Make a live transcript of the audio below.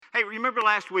Hey, remember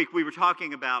last week we talked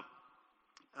about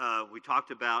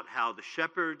how the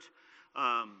shepherds,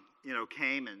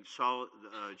 came and saw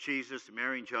Jesus,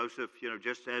 Mary and Joseph,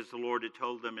 just as the Lord had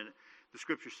told them, and the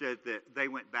Scripture said that they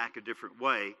went back a different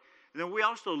way. And then we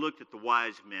also looked at the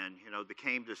wise men, that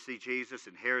came to see Jesus,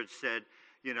 and Herod said,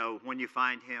 when you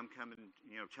find him, come and,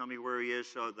 tell me where he is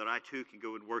so that I too can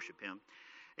go and worship him.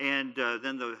 And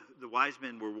then the wise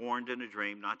men were warned in a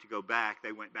dream not to go back.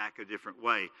 They went back a different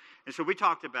way. And so we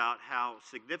talked about how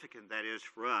significant that is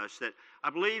for us, that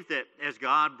I believe that as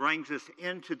God brings us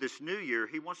into this new year,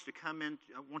 he wants us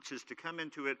to come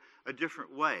into it a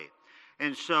different way.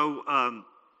 And so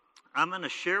I'm going to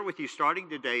share with you, starting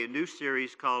today, a new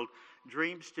series called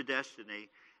Dreams to Destiny.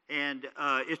 And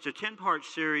it's a 10-part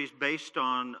series based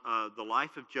on the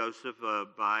life of Joseph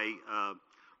by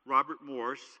Robert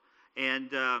Morse. And,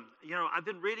 I've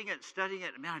been reading it, studying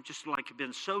it, and man, I've just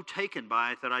been so taken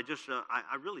by it that I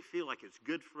really feel like it's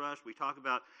good for us. We talk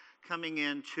about coming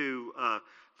into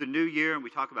the new year, and we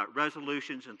talk about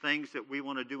resolutions and things that we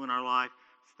want to do in our life,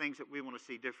 things that we want to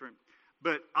see different.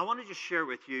 But I want to just share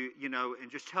with you, and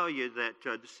just tell you that,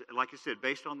 like I said,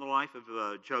 based on the life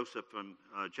of Joseph from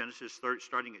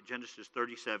starting at Genesis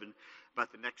 37,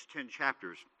 about the next 10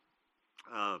 chapters.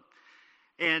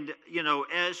 And,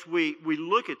 as we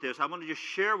look at this, I want to just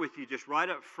share with you just right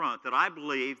up front that I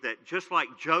believe that just like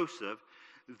Joseph,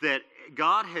 that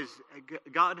God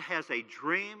has a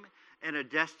dream and a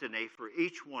destiny for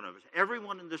each one of us.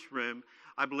 Everyone in this room,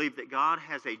 I believe that God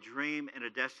has a dream and a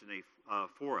destiny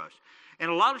for us.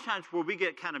 And a lot of times where we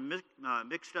get kind of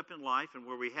mixed up in life and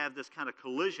where we have this kind of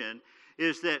collision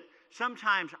is that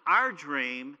sometimes our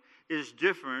dream is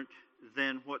different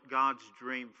than what God's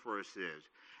dream for us is.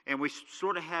 And we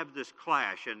sort of have this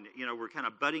clash, and, we're kind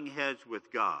of butting heads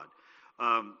with God.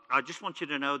 I just want you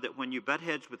to know that when you butt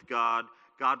heads with God,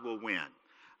 God will win.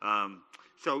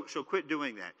 So quit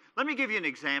doing that. Let me give you an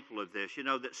example of this,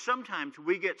 that sometimes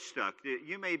we get stuck.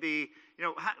 You may be,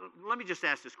 let me just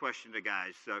ask this question to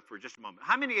guys for just a moment.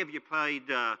 How many of you played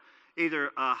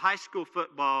either high school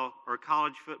football or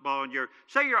college football? And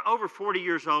say you're over 40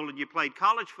 years old and you played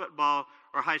college football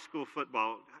or high school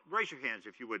football. Raise your hands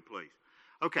if you would, please.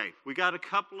 Okay, we got a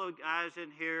couple of guys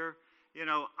in here.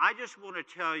 I just want to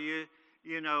tell you,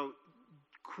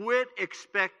 quit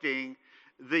expecting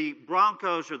the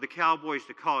Broncos or the Cowboys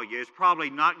to call you. It's probably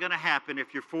not going to happen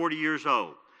if you're 40 years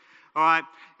old. All right?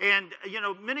 And,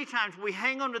 many times we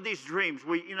hang on to these dreams.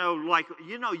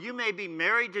 You may be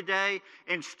married today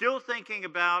and still thinking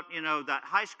about, that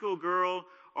high school girl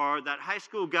or that high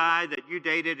school guy that you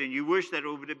dated and you wish that it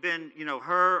would have been,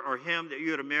 her or him that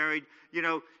you would have married.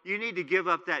 You need to give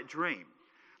up that dream.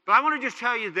 But I want to just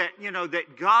tell you that,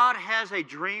 that God has a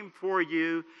dream for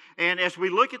you. And as we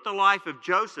look at the life of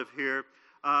Joseph here,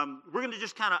 we're going to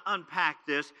just kind of unpack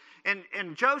this.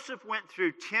 And Joseph went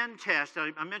through 10 tests.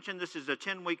 I mentioned this is a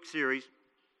 10-week series.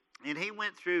 And he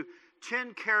went through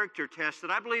 10 character tests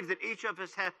that I believe that each of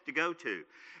us have to go to.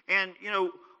 And,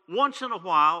 once in a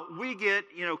while, we get,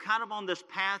 kind of on this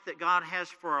path that God has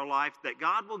for our life, that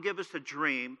God will give us a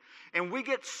dream, and we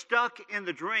get stuck in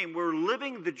the dream. We're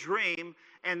living the dream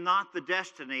and not the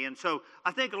destiny. And so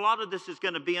I think a lot of this is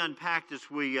going to be unpacked as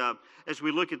we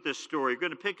look at this story. We're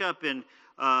going to pick up in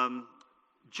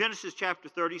Genesis chapter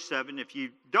 37. If you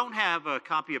don't have a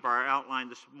copy of our outline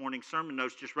this morning sermon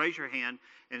notes, just raise your hand,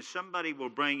 and somebody will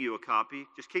bring you a copy.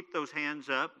 Just keep those hands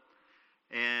up.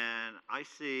 And I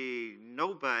see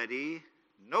nobody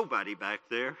back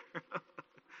there.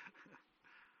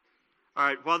 All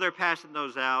right, while they're passing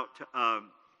those out,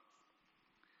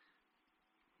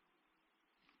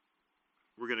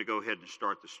 we're going to go ahead and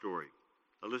start the story.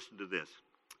 Now listen to this.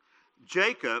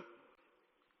 Jacob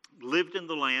lived in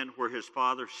the land where his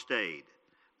father stayed,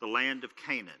 the land of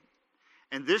Canaan.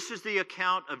 And this is the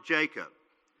account of Jacob.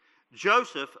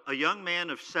 Joseph, a young man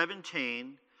of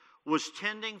 17, was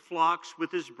tending flocks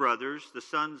with his brothers, the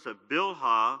sons of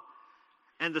Bilhah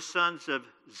and the sons of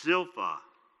Zilpah.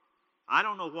 I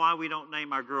don't know why we don't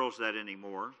name our girls that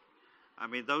anymore. I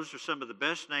mean, those are some of the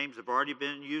best names that have already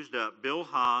been used up,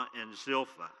 Bilhah and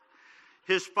Zilpah.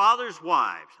 His father's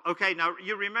wives. Okay, now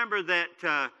you remember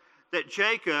that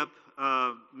Jacob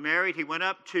married. He went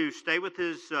up to stay with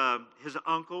his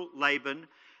uncle Laban.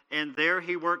 And there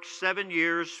he worked 7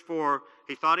 years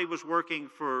he thought he was working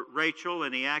for Rachel,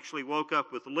 and he actually woke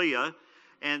up with Leah.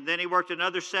 And then he worked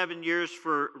another 7 years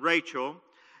for Rachel.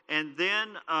 And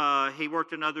then he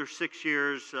worked another 6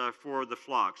 years for the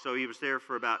flock. So he was there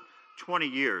for about 20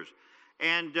 years.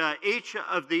 And each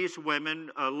of these women,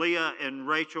 Leah and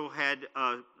Rachel, had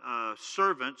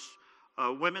servants,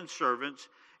 women servants.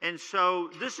 And so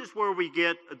this is where we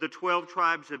get the 12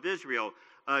 tribes of Israel.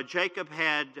 Jacob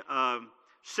had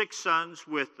 6 sons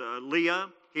with Leah.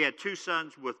 He had 2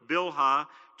 sons with Bilhah,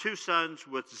 2 sons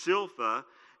with Zilpah,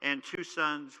 and 2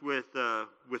 sons with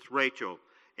Rachel.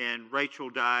 And Rachel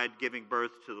died giving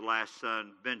birth to the last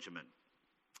son, Benjamin.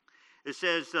 It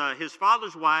says his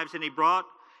father's wives, and he brought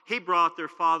their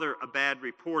father a bad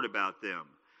report about them.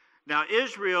 Now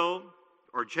Israel,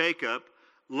 or Jacob,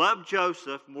 loved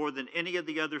Joseph more than any of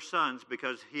the other sons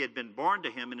because he had been born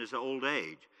to him in his old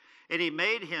age. And he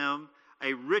made him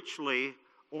a richly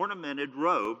ornamented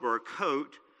robe or a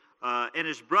coat. And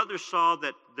his brothers saw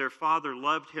that their father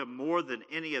loved him more than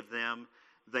any of them.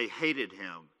 They hated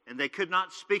him, and they could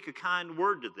not speak a kind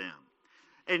word to them.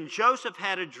 And Joseph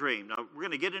had a dream. Now, we're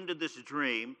going to get into this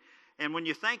dream. And when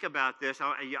you think about this,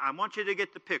 I want you to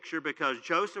get the picture, because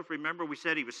Joseph, remember we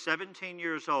said he was 17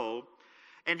 years old,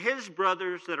 and his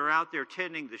brothers that are out there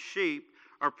tending the sheep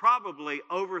are probably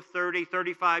over 30,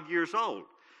 35 years old.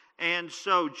 And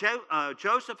so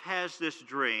Joseph has this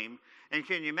dream, and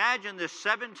can you imagine this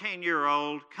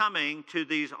 17-year-old coming to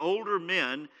these older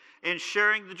men and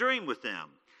sharing the dream with them?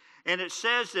 And it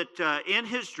says that in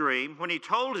his dream, when he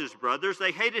told his brothers,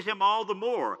 they hated him all the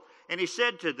more. And he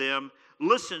said to them,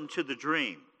 listen to the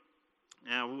dream.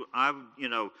 Now,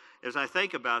 as I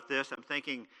think about this, I'm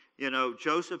thinking,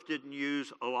 Joseph didn't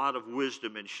use a lot of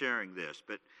wisdom in sharing this.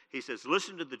 But he says,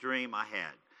 listen to the dream I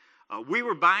had. We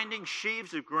were binding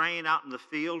sheaves of grain out in the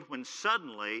field when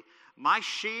suddenly my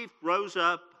sheaf rose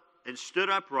up and stood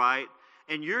upright,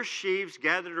 and your sheaves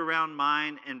gathered around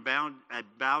mine and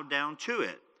bowed down to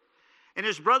it. And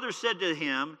his brothers said to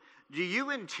him, do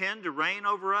you intend to reign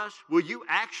over us? Will you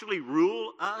actually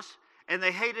rule us? And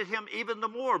they hated him even the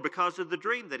more because of the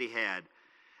dream that he had.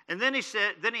 And then he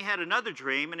had another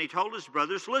dream, and he told his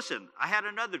brothers, listen, I had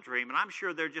another dream. And I'm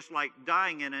sure they're just like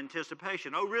dying in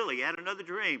anticipation. Oh, really? You had another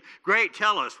dream? Great,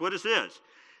 tell us. What is this?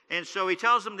 And so he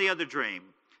tells them the other dream.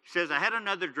 He says, I had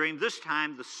another dream. This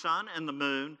time the sun and the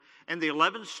moon and the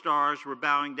 11 stars were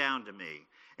bowing down to me.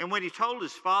 And when he told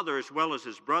his father as well as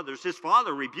his brothers, his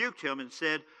father rebuked him and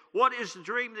said, what is the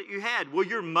dream that you had? Will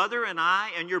your mother and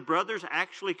I and your brothers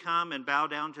actually come and bow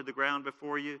down to the ground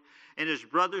before you? And his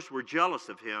brothers were jealous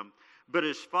of him, but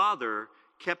his father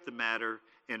kept the matter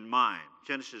in mind.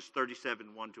 Genesis 37,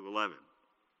 1-11.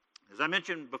 As I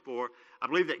mentioned before, I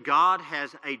believe that God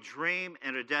has a dream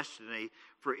and a destiny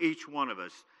for each one of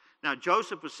us. Now,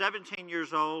 Joseph was 17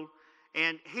 years old,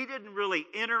 and he didn't really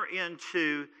enter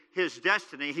into his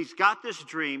destiny. He's got this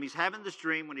dream. He's having this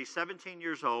dream when he's 17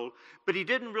 years old, but he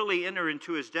didn't really enter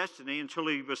into his destiny until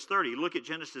he was 30. Look at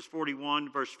Genesis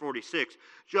 41, verse 46.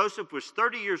 Joseph was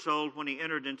 30 years old when he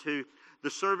entered into the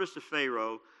service of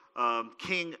Pharaoh,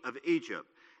 king of Egypt.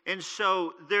 And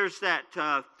so there's that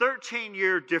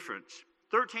 13-year difference.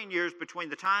 13 years between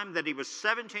the time that he was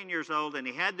 17 years old and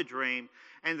he had the dream,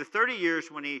 and the 30 years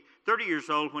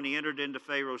old when he entered into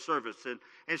Pharaoh's service.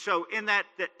 And so in that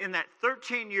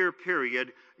 13-year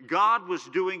period, God was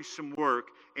doing some work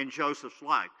in Joseph's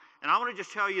life. And I want to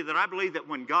just tell you that I believe that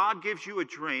when God gives you a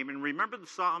dream, and remember the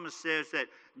psalmist says that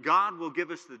God will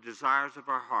give us the desires of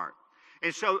our heart.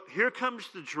 And so here comes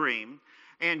the dream.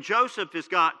 And Joseph has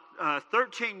got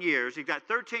 13 years. He's got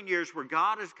 13 years where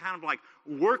God is kind of like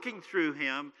working through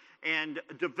him and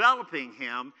developing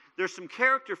him. There's some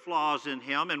character flaws in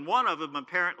him, and one of them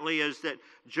apparently is that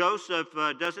Joseph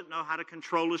doesn't know how to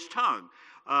control his tongue.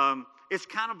 It's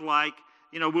kind of like,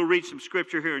 we'll read some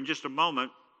scripture here in just a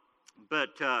moment, but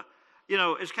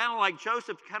it's kind of like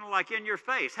Joseph, kind of like in your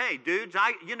face. Hey, dudes,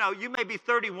 you may be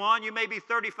 31, you may be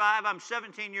 35, I'm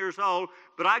 17 years old,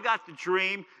 but I got the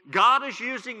dream. God is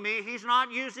using me. He's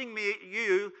not using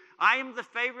you. I am the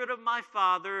favorite of my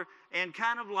father, and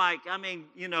kind of like,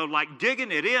 like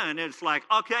digging it in. It's like,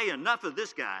 okay, enough of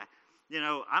this guy.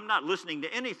 I'm not listening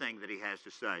to anything that he has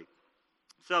to say.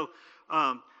 So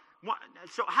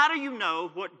how do you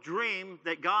know what dream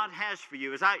that God has for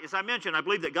you? As I mentioned, I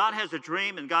believe that God has a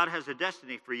dream and God has a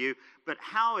destiny for you, but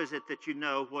how is it that you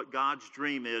know what God's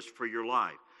dream is for your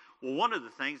life? Well, one of the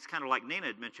things, kind of like Nina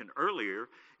had mentioned earlier,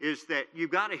 is that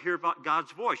you've got to hear about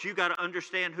God's voice. You've got to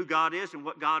understand who God is and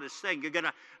what God is saying. You've got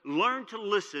to learn to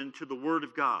listen to the Word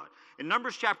of God. In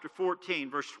Numbers chapter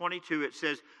 14, verse 22, it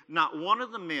says, not one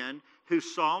of the men who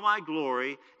saw my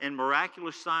glory and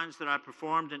miraculous signs that I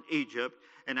performed in Egypt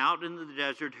and out in the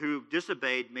desert, who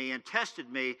disobeyed me and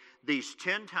tested me these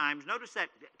 10 times. Notice that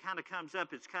kind of comes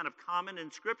up. It's kind of common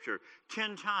in Scripture.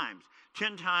 10 times.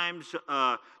 10 times,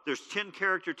 there's 10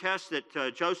 character tests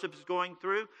that Joseph is going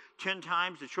through. 10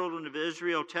 times the children of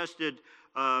Israel tested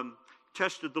the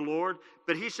Lord.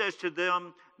 But he says to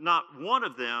them, not one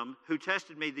of them who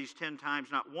tested me these 10 times,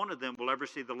 not one of them will ever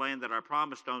see the land that I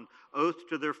promised on oath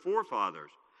to their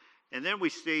forefathers. And then we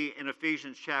see in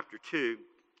Ephesians chapter 2,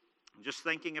 just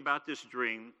thinking about this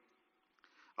dream,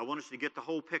 I want us to get the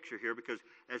whole picture here, because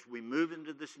as we move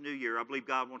into this new year, I believe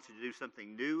God wants to do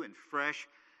something new and fresh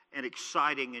and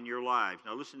exciting in your lives.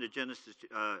 Now listen to Genesis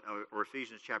or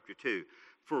Ephesians chapter 2.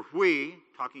 For we,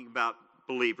 talking about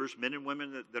believers, men and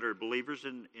women that are believers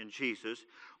in Jesus,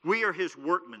 we are his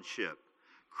workmanship,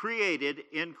 created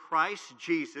in Christ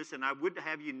Jesus. And I would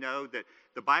have you know that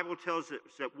the Bible tells us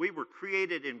that we were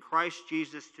created in Christ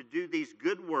Jesus to do these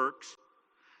good works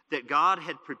that God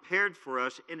had prepared for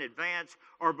us in advance,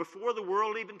 or before the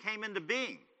world even came into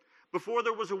being. Before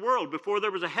there was a world, before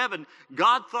there was a heaven,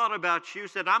 God thought about you,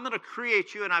 said, I'm going to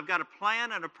create you, and I've got a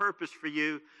plan and a purpose for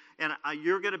you, and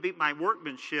you're going to be my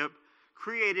workmanship,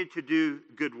 created to do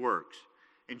good works.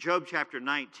 In Job chapter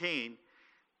 19,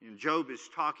 Job is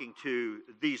talking to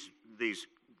these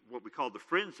what we call the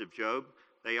friends of Job.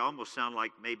 They almost sound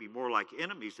like maybe more like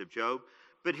enemies of Job.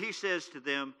 But he says to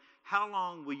them, how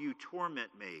long will you torment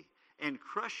me and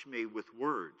crush me with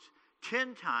words?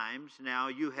 10 times now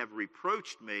you have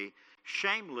reproached me.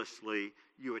 Shamelessly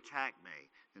you attack me.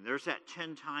 And there's that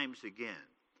 10 times again.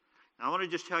 Now, I want to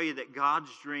just tell you that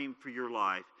God's dream for your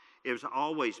life is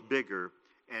always bigger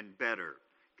and better.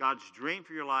 God's dream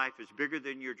for your life is bigger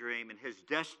than your dream, and his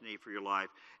destiny for your life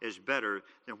is better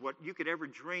than what you could ever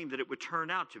dream that it would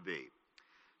turn out to be.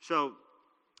 So,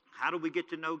 how do we get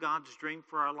to know God's dream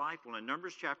for our life? Well, in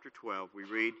Numbers chapter 12, we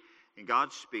read, and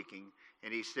God's speaking,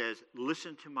 and he says,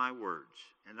 listen to my words.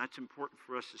 And that's important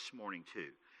for us this morning too,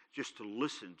 just to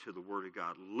listen to the word of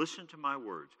God. Listen to my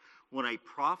words. When a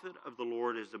prophet of the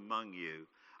Lord is among you,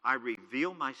 I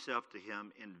reveal myself to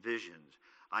him in visions.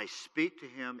 I speak to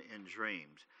him in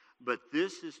dreams. But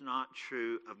this is not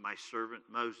true of my servant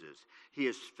Moses. He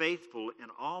is faithful in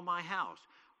all my house.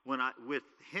 With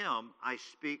him, I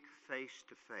speak face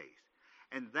to face.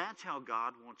 And that's how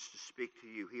God wants to speak to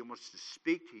you. He wants to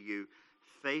speak to you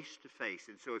face to face.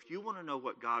 And so if you want to know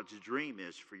what God's dream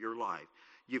is for your life,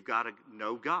 you've got to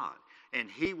know God. And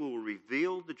he will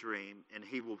reveal the dream, and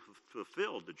he will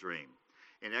fulfill the dream.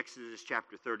 In Exodus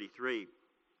chapter 33,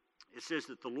 it says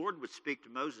that the Lord would speak to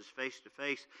Moses face to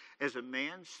face as a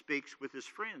man speaks with his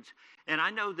friends. And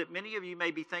I know that many of you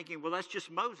may be thinking, well, that's just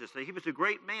Moses. He was a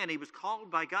great man. He was called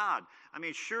by God. I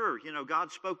mean, sure, God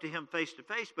spoke to him face to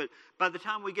face. But by the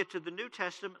time we get to the New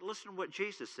Testament, listen to what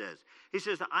Jesus says. He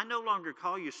says, I no longer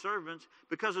call you servants,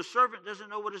 because a servant doesn't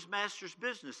know what his master's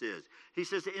business is. He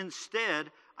says,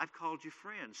 instead, I've called you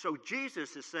friends. So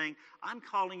Jesus is saying, I'm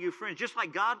calling you friends. Just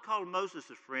like God called Moses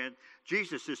a friend,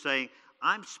 Jesus is saying,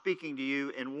 I'm speaking to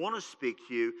you and want to speak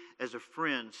to you as a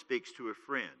friend speaks to a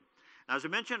friend. Now, as I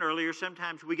mentioned earlier,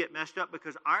 sometimes we get messed up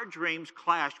because our dreams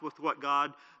clash with what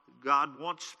God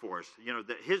wants for us,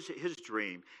 that his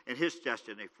dream and his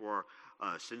destiny for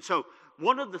us. And so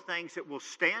one of the things that will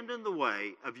stand in the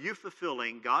way of you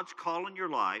fulfilling God's call in your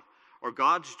life, or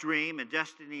God's dream and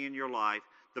destiny in your life,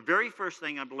 the very first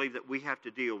thing I believe that we have to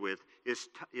deal with is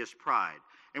pride.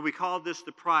 And we call this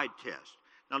the pride test.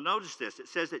 Now notice this. It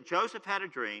says that Joseph had a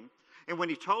dream, and when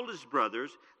he told his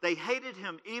brothers, they hated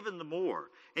him even the more.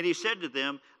 And he said to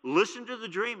them, listen to the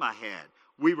dream I had.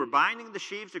 We were binding the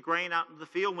sheaves of grain out in the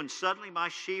field when suddenly my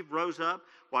sheaf rose up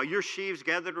while your sheaves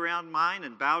gathered around mine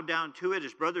and bowed down to it.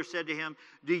 His brother said to him,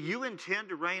 do you intend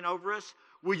to reign over us?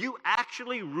 Will you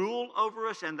actually rule over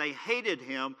us? And they hated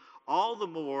him all the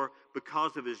more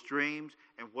because of his dreams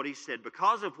and what he said.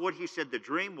 Because of what he said the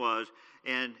dream was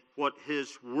and what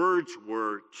his words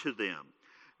were to them.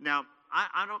 Now,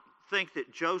 I don't think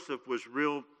that Joseph was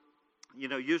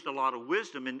used a lot of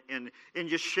wisdom in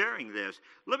just sharing this.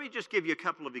 Let me just give you a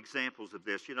couple of examples of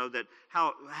this, that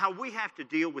how we have to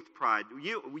deal with pride.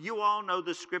 You all know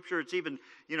this scripture. It's even,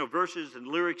 verses and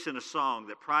lyrics in a song,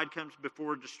 that pride comes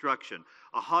before destruction,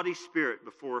 a haughty spirit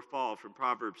before a fall, from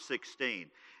Proverbs 16.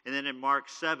 And then in Mark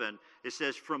 7, it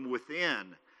says, from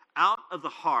within, out of the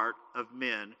heart of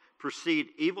men, proceed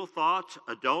evil thoughts,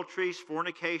 adulteries,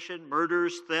 fornication,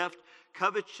 murders, theft,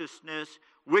 covetousness,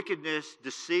 wickedness,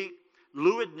 deceit,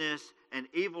 lewdness, and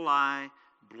evil eye,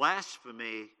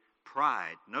 blasphemy,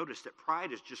 pride. Notice that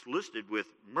pride is just listed with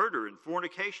murder and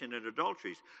fornication and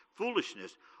adulteries,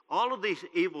 foolishness. All of these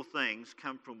evil things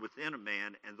come from within a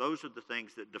man, and those are the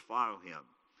things that defile him.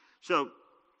 So,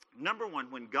 number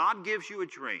one, when God gives you a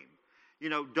dream,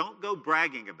 don't go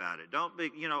bragging about it. Don't be,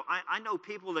 I know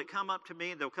people that come up to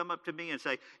me, they'll come up to me and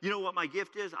say, you know what my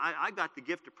gift is? I got the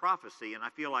gift of prophecy. And I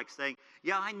feel like saying,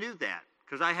 yeah, I knew that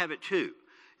because I have it too.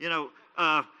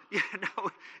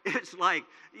 It's like,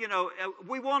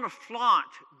 we want to flaunt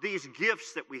these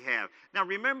gifts that we have. Now,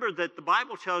 remember that the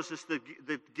Bible tells us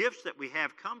the gifts that we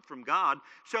have come from God.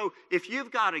 So if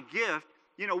you've got a gift,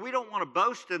 we don't want to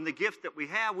boast in the gift that we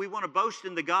have. We want to boast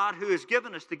in the God who has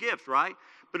given us the gift, right?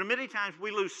 But many times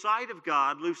we lose sight of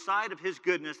God, lose sight of his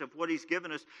goodness, of what he's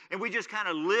given us, and we just kind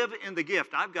of live in the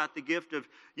gift. I've got the gift of,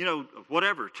 of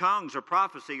whatever, tongues or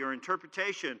prophecy or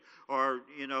interpretation or,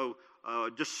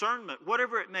 discernment,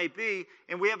 whatever it may be,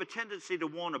 and we have a tendency to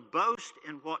want to boast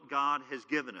in what God has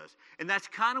given us. And that's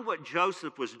kind of what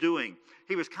Joseph was doing.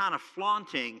 He was kind of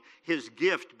flaunting his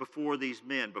gift before these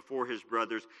men, before his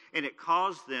brothers, and it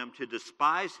caused them to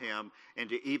despise him and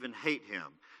to even hate him.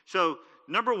 So,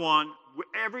 number one,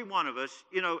 every one of us,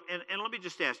 and let me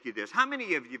just ask you this. How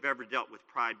many of you have ever dealt with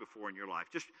pride before in your life?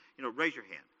 Just, raise your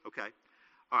hand, okay?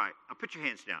 All right, I'll put your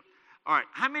hands down. All right,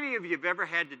 how many of you have ever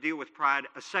had to deal with pride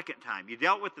a second time? You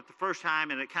dealt with it the first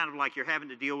time, and it kind of like you're having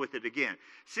to deal with it again.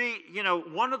 See,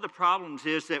 one of the problems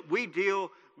is that we deal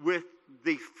with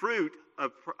the fruit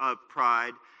of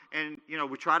pride, and,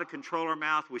 we try to control our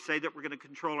mouth. We say that we're going to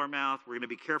control our mouth. We're going to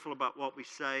be careful about what we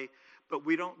say, but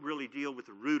we don't really deal with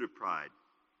the root of pride.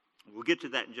 We'll get to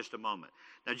that in just a moment.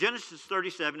 Now, Genesis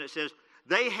 37, it says,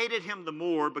 they hated him the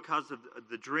more because of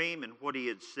the dream and what he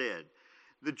had said.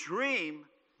 The dream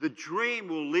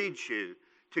will lead you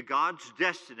to God's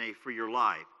destiny for your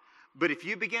life. But if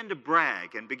you begin to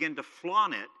brag and begin to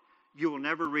flaunt it, you will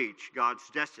never reach God's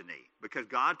destiny, because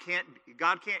God can't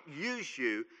use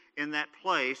you in that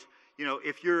place.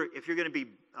 If you're going to be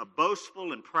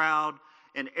boastful and proud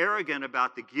and arrogant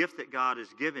about the gift that God has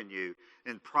given you,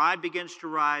 and pride begins to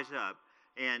rise up,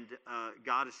 and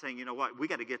God is saying, you know what, we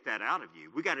got to get that out of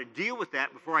you. We got to deal with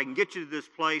that before I can get you to this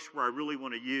place where I really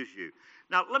want to use you.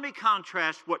 Now, let me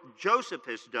contrast what Joseph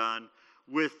has done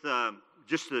with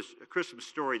just this Christmas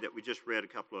story that we just read a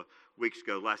couple of weeks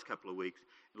ago, last couple of weeks,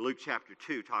 in Luke chapter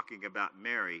 2, talking about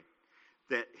Mary,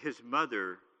 that his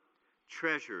mother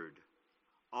treasured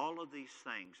all of these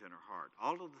things in her heart,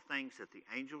 all of the things that the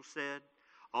angel said,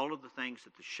 all of the things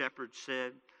that the shepherds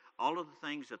said, all of the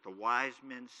things that the wise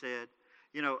men said.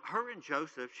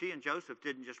 She and Joseph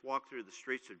didn't just walk through the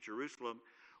streets of Jerusalem.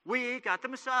 We got the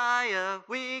Messiah.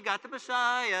 We got the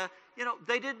Messiah.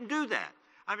 They didn't do that.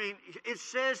 I mean, it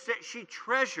says that she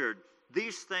treasured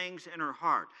these things in her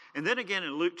heart. And then again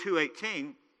in Luke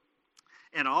 2:18,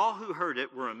 and all who heard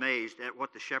it were amazed at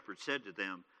what the shepherds said to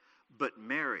them. But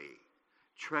Mary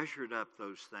treasured up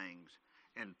those things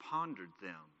and pondered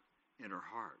them in her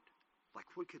heart. Like,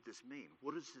 what could this mean?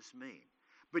 What does this mean?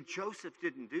 But Joseph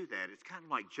didn't do that. It's kind of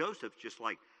like Joseph just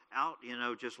like out,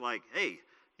 just like, hey,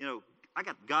 I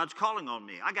got God's calling on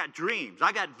me. I got dreams.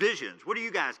 I got visions. What do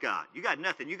you guys got? You got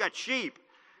nothing. You got sheep.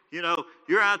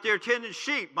 You're out there tending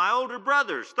sheep. My older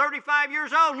brothers, 35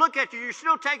 years old, look at you. You're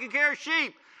still taking care of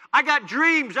sheep. I got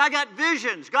dreams. I got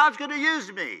visions. God's going to use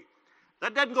me.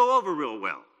 That doesn't go over real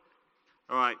well.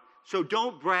 All right. So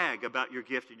don't brag about your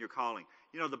gift and your calling.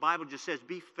 The Bible just says,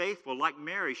 be faithful. Like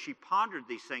Mary, she pondered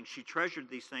these things. She treasured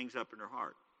these things up in her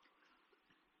heart.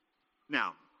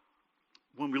 Now,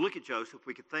 when we look at Joseph,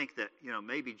 we could think that,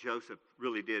 maybe Joseph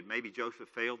really did. Maybe Joseph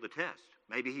failed the test.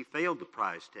 Maybe he failed the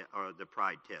pride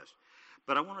test.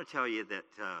 But I want to tell you that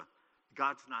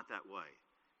God's not that way.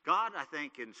 God, I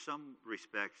think, in some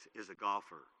respects, is a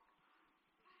golfer.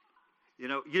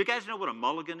 You guys know what a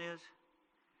mulligan is?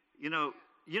 You know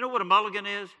what a mulligan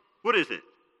is? What is it?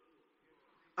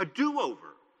 A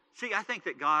do-over. See, I think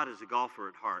that God is a golfer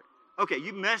at heart. Okay,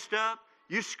 you messed up.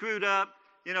 You screwed up.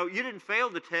 You didn't fail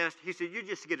the test. He said, you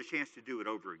just get a chance to do it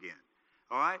over again.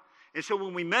 All right? And so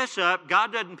when we mess up,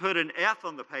 God doesn't put an F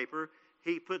on the paper.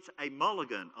 He puts a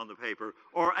mulligan on the paper,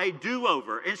 or a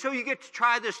do-over. And so you get to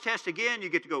try this test again. You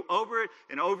get to go over it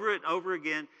and over it and over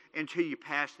again until you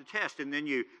pass the test. And then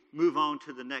you move on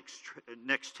to the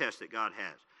next test that God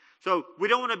has. So we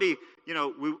don't want to be,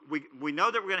 we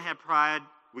know that we're going to have pride.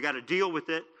 We got to deal with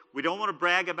it. We don't want to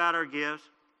brag about our gifts.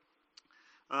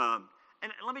 And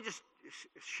let me just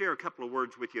share a couple of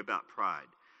words with you about pride.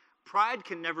 Pride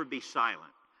can never be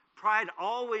silent. Pride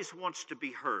always wants to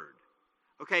be heard.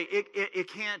 Okay, it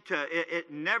can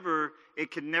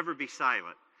never be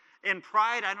silent. And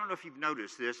pride, I don't know if you've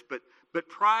noticed this, but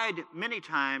pride many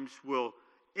times will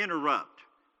interrupt.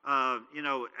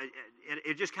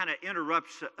 It just kind of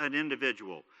interrupts an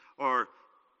individual. Or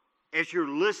as you're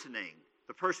listening,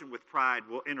 the person with pride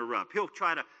will interrupt. He'll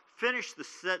try to finish the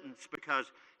sentence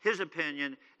because his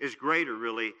opinion is greater,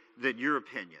 really, than your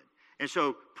opinion. And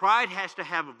so pride has to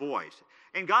have a voice.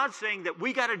 And God's saying that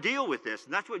we got to deal with this.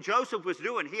 And that's what Joseph was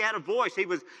doing. He had a voice. He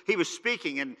was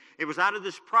speaking. And it was out of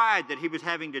this pride that he was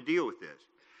having to deal with this.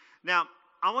 Now,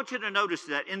 I want you to notice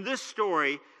that in this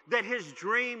story, that his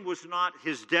dream was not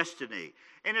his destiny.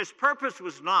 And his purpose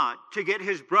was not to get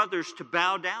his brothers to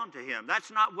bow down to him.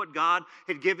 That's not what God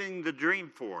had given the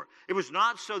dream for. It was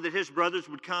not so that his brothers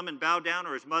would come and bow down,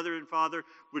 or his mother and father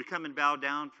would come and bow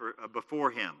down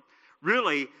before him.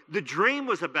 Really, the dream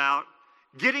was about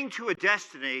getting to a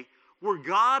destiny where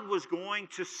God was going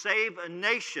to save a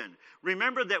nation.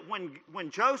 Remember that when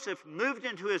Joseph moved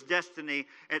into his destiny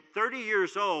at 30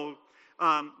 years old,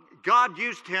 God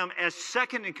used him as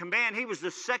second in command. He was the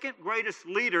second greatest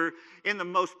leader in the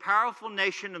most powerful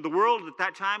nation in the world at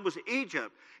that time was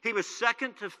Egypt. He was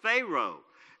second to Pharaoh.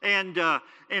 And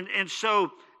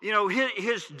so,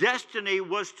 his destiny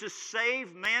was to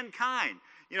save mankind.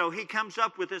 He comes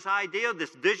up with this idea,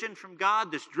 this vision from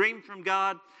God, this dream from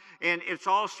God, and it's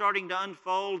all starting to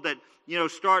unfold that,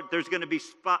 there's going to be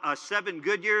 7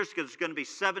 good years, because there's going to be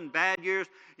 7 bad years.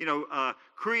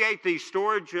 Create these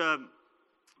storage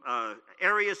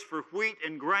areas for wheat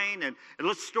and grain, and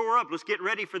let's store up, let's get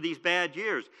ready for these bad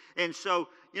years. And so,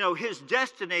 his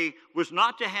destiny was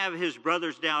not to have his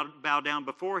brothers bow down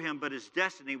before him, but his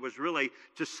destiny was really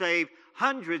to save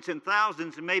hundreds and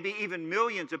thousands and maybe even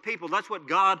millions of people. That's what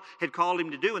God had called him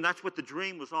to do, and that's what the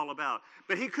dream was all about.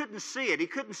 But he couldn't see it. He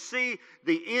couldn't see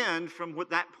the end from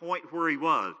that point where he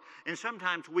was. And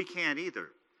sometimes we can't either.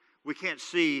 We can't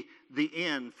see the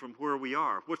end from where we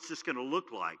are. What's this going to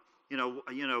look like?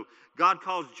 God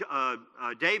calls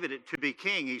David to be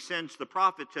king. He sends the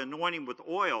prophet to anoint him with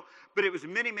oil. But it was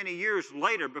many, many years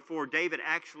later before David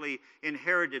actually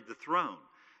inherited the throne.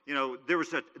 There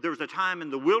was a time in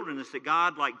the wilderness that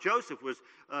God, like Joseph, was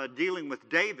dealing with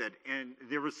David. And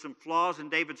there was some flaws in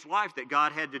David's life that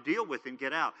God had to deal with and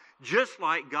get out. Just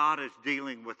like God is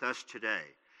dealing with us today.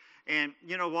 And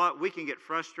you know what? We can get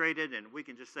frustrated and we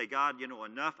can just say, God,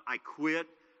 enough. I quit.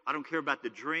 I don't care about the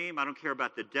dream. I don't care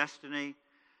about the destiny.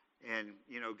 And,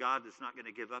 God is not going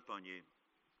to give up on you.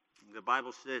 The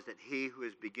Bible says that he who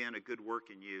has begun a good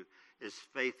work in you is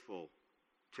faithful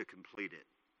to complete it.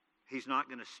 He's not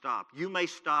going to stop. You may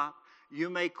stop.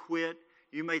 You may quit.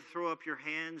 You may throw up your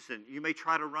hands and you may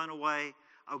try to run away.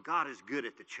 Oh, God is good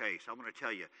at the chase. I want to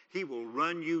tell you, he will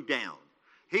run you down.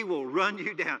 He will run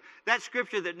you down. That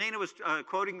scripture that Nina was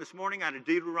quoting this morning out of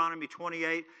Deuteronomy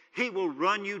 28, he will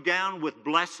run you down with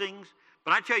blessings.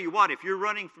 But I tell you what, if you're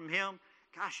running from him,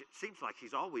 gosh, it seems like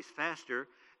he's always faster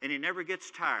and he never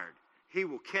gets tired. He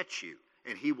will catch you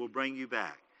and he will bring you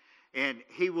back. And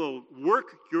he will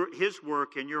work his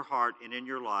work in your heart and in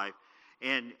your life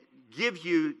and give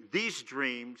you these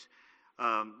dreams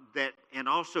and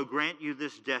also grant you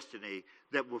this destiny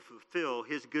that will fulfill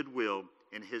his good will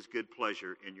and his good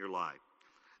pleasure in your life.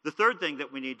 The third thing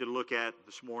that we need to look at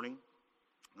this morning,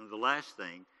 and the last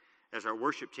thing, as our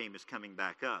worship team is coming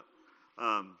back up,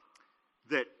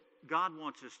 that God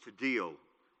wants us to deal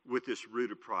with this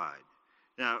root of pride.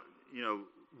 Now,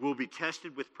 we'll be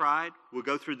tested with pride. We'll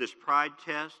go through this pride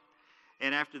test.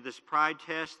 And after this pride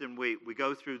test, then we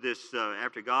go through this,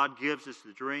 after God gives us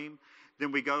the dream,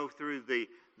 then we go through the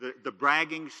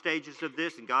bragging stages of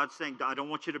this, and God's saying, I don't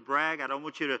want you to brag. I don't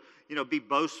want you to, be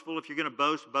boastful. If you're going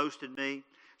to boast in me.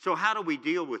 So how do we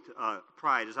deal with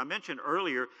pride? As I mentioned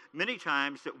earlier, many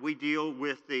times that we deal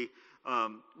with the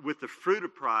fruit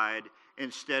of pride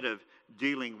instead of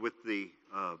dealing with the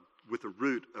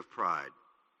root of pride.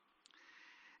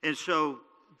 And so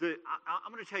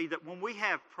I'm going to tell you that when we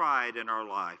have pride in our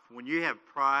life, when you have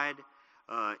pride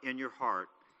in your heart,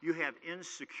 you have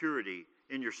insecurity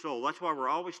in your soul. That's why we're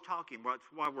always talking. That's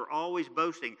why we're always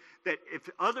boasting. That if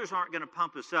others aren't going to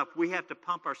pump us up, we have to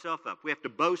pump ourselves up. We have to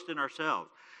boast in ourselves.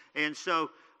 And so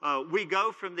we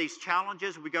go from these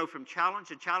challenges. We go from challenge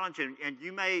to challenge. And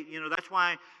you may, that's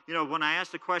why, when I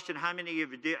ask the question, how many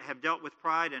of you have dealt with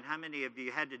pride and how many of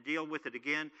you had to deal with it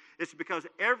again? It's because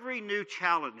every new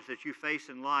challenge that you face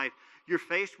in life, you're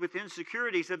faced with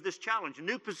insecurities of this challenge. A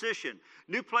new position,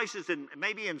 new places,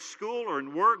 maybe in school or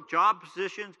in work, job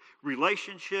positions,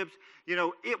 relationships.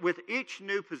 With each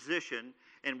new position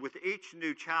and with each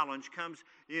new challenge comes,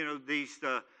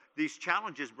 these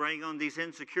challenges bring on these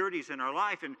insecurities in our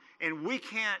life, and we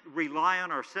can't rely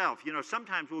on ourselves.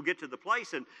 Sometimes we'll get to the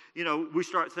place and, we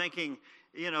start thinking,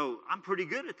 I'm pretty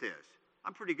good at this.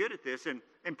 I'm pretty good at this.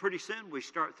 And pretty soon we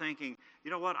start thinking,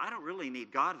 you know what, I don't really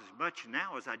need God as much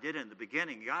now as I did in the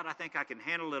beginning. God, I think I can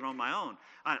handle it on my own.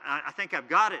 I think I've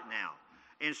got it now.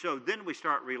 And so then we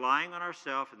start relying on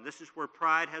ourselves, and this is where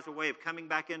pride has a way of coming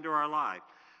back into our life.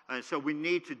 And so we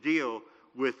need to deal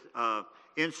with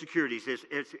insecurities.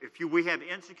 We have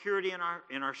insecurity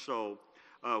in our soul,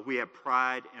 we have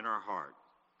pride in our heart.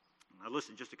 Now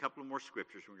listen, just a couple of more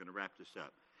scriptures. We're going to wrap this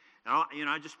up. And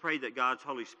I just pray that God's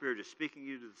Holy Spirit is speaking to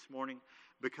you this morning,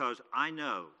 because I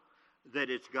know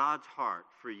that it's God's heart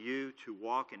for you to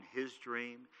walk in his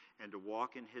dream and to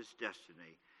walk in his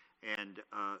destiny. And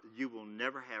you will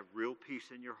never have real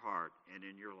peace in your heart and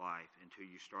in your life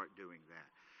until you start doing that.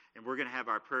 And we're going to have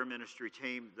our prayer ministry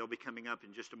team. They'll be coming up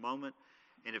in just a moment.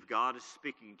 And if God is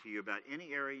speaking to you about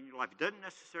any area in your life, it doesn't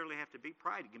necessarily have to be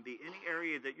pride. It can be any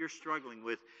area that you're struggling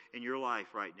with in your life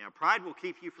right now. Pride will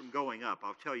keep you from going up,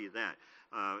 I'll tell you that.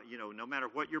 No matter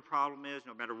what your problem is,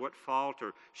 no matter what fault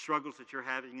or struggles that you're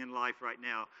having in life right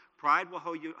now, pride will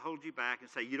hold you back and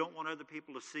say you don't want other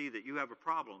people to see that you have a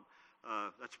problem.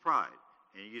 That's pride.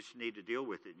 And you just need to deal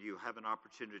with it. You have an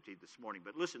opportunity this morning.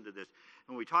 But listen to this.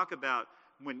 When we talk about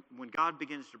when God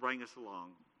begins to bring us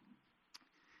along,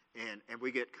 and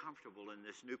we get comfortable in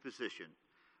this new position,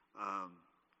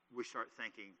 we start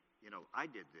thinking, I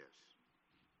did this.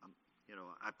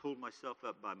 I pulled myself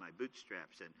up by my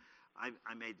bootstraps, and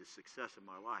I made the success of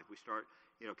my life. We start,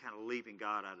 kind of leaving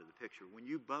God out of the picture. When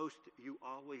you boast, you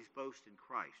always boast in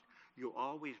Christ. You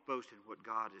always boast in what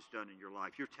God has done in your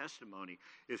life. Your testimony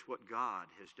is what God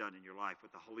has done in your life,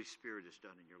 what the Holy Spirit has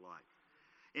done in your life.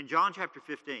 In John chapter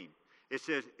 15, it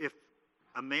says, if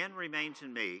a man remains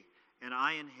in me, and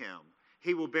I in him,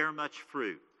 he will bear much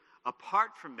fruit.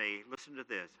 Apart from me, listen to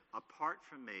this, apart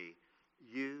from me,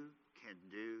 you can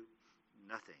do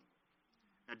nothing.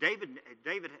 Now, David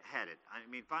had it.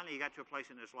 Finally he got to a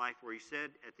place in his life where he said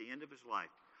at the end of his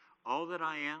life, all that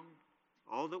I am,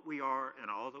 all that we are, and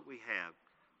all that we have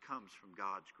comes from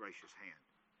God's gracious hand.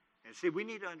 And see, we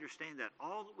need to understand that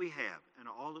all that we have and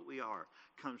all that we are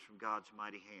comes from God's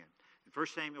mighty hand. In 1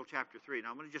 Samuel chapter 3, now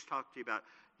I'm going to just talk to you about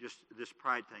just this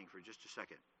pride thing for just a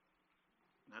second.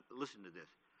 Now, listen to this.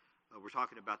 We're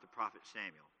talking about the prophet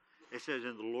Samuel. It says,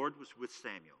 and the Lord was with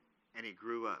Samuel, and he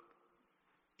grew up.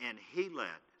 And he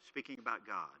speaking about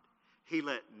God, he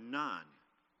let none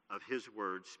of his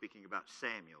words, speaking about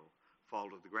Samuel, fall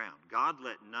to the ground. God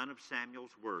let none of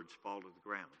Samuel's words fall to the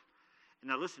ground. And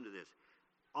now listen to this.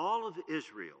 All of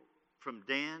Israel, from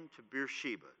Dan to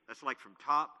Beersheba, that's like from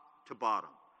top to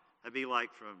bottom. That'd be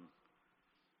like from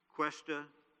Cuesta,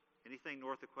 anything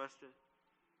north of Cuesta?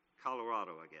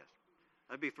 Colorado, I guess.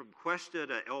 That'd be from Cuesta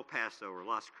to El Paso or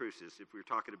Las Cruces if we were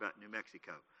talking about New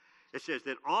Mexico. It says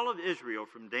that all of Israel,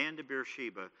 from Dan to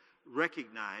Beersheba,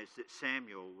 recognized that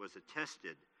Samuel was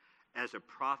attested as a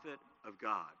prophet of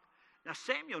God. Now,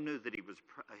 Samuel knew that he was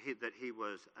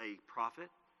a prophet,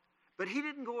 but he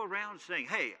didn't go around saying,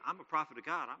 hey, I'm a prophet of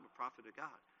God, I'm a prophet of God.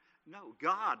 No,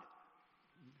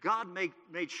 God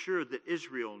made sure that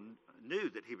Israel knew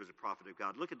that he was a prophet of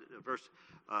God. Look at verse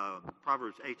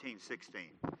Proverbs 18:16.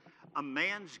 A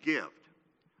man's gift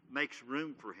makes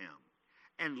room for him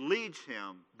and leads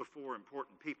him before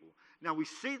important people. Now, we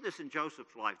see this in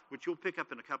Joseph's life, which you'll pick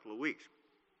up in a couple of weeks.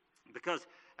 Because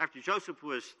after Joseph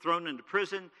was thrown into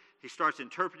prison, he starts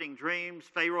interpreting dreams.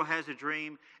 Pharaoh has a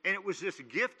dream. And it was this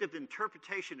gift of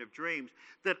interpretation of dreams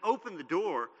that opened the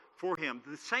door for him.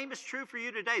 The same is true for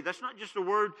you today. That's not just a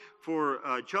word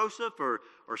for Joseph or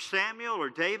Samuel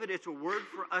or David. It's a word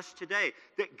for us today.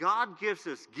 That God gives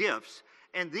us gifts.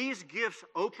 And these gifts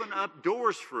open up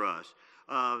doors for us.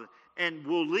 And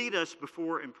will lead us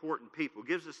before important people.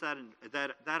 Gives us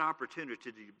that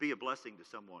opportunity to be a blessing to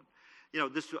someone.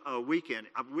 This weekend,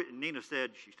 Nina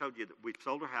said, she told you that we've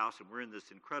sold our house and we're in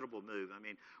this incredible move.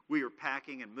 We are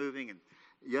packing and moving. And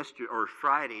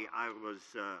Friday, it was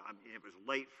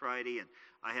late Friday, and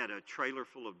I had a trailer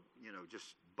full of,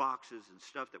 just boxes and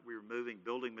stuff that we were moving,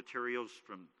 building materials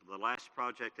from the last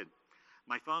project. And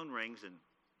my phone rings, and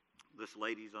this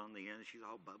lady's on the end. She's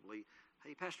all bubbly.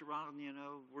 Hey, Pastor Ronald,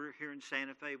 we're here in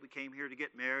Santa Fe. We came here to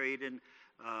get married, and,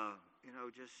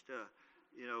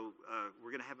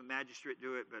 we're going to have a magistrate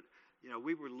do it, but,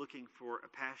 we were looking for a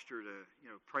pastor to,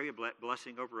 pray a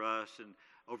blessing over us and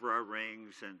over our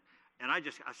rings. And I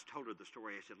told her the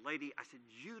story. I said, lady,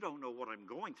 you don't know what I'm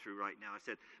going through right now. I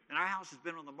said, and our house has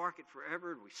been on the market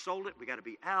forever, and we sold it. We got to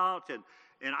be out. And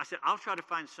I said, I'll try to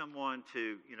find someone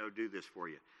to, do this for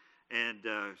you. And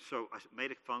so I made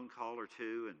a phone call or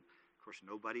two, and of course,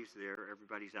 nobody's there.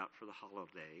 Everybody's out for the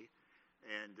holiday.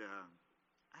 And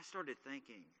I started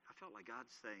thinking, I felt like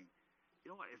God's saying, you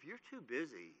know what, if you're too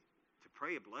busy to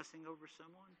pray a blessing over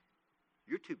someone,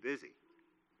 you're too busy.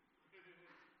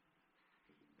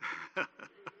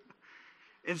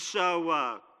 And so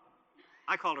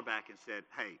I called her back and said,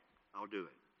 hey, I'll do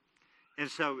it. And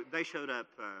so they showed up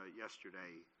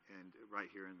yesterday and right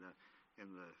here in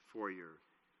the foyer.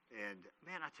 And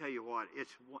man, I tell you what, it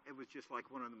was just like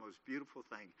one of the most beautiful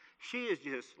things. She is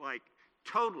just like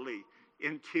totally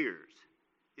in tears.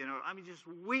 Just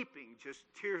weeping, just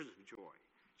tears of joy.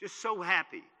 just so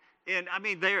happy. And I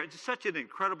mean, they're just such an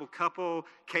incredible couple.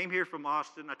 Came here from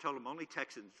Austin. I told them only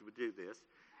Texans would do this.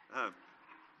 And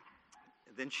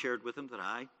then shared with them that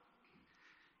I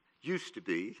used to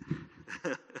be.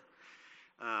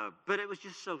 But it was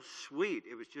just so sweet.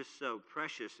 It was just so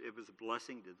precious. It was a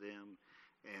blessing to them.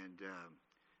 And,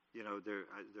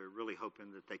 they're really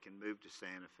hoping that they can move to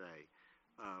Santa Fe.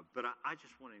 But I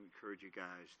just want to encourage you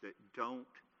guys that don't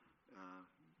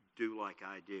do like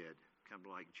I did. Kind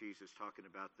of like Jesus talking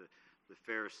about the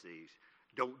Pharisees.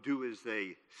 Don't do as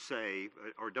they say,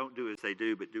 or don't do as they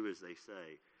do, but do as they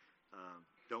say.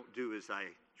 Don't do as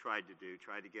I tried to do.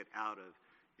 Try to get out of,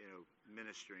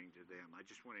 ministering to them. I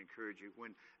just want to encourage you,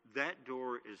 when that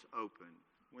door is open,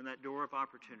 when that door of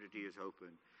opportunity is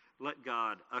open, let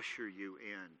God usher you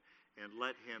in and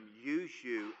let him use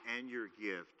you and your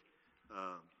gift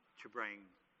to bring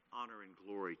honor and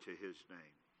glory to his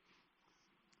name.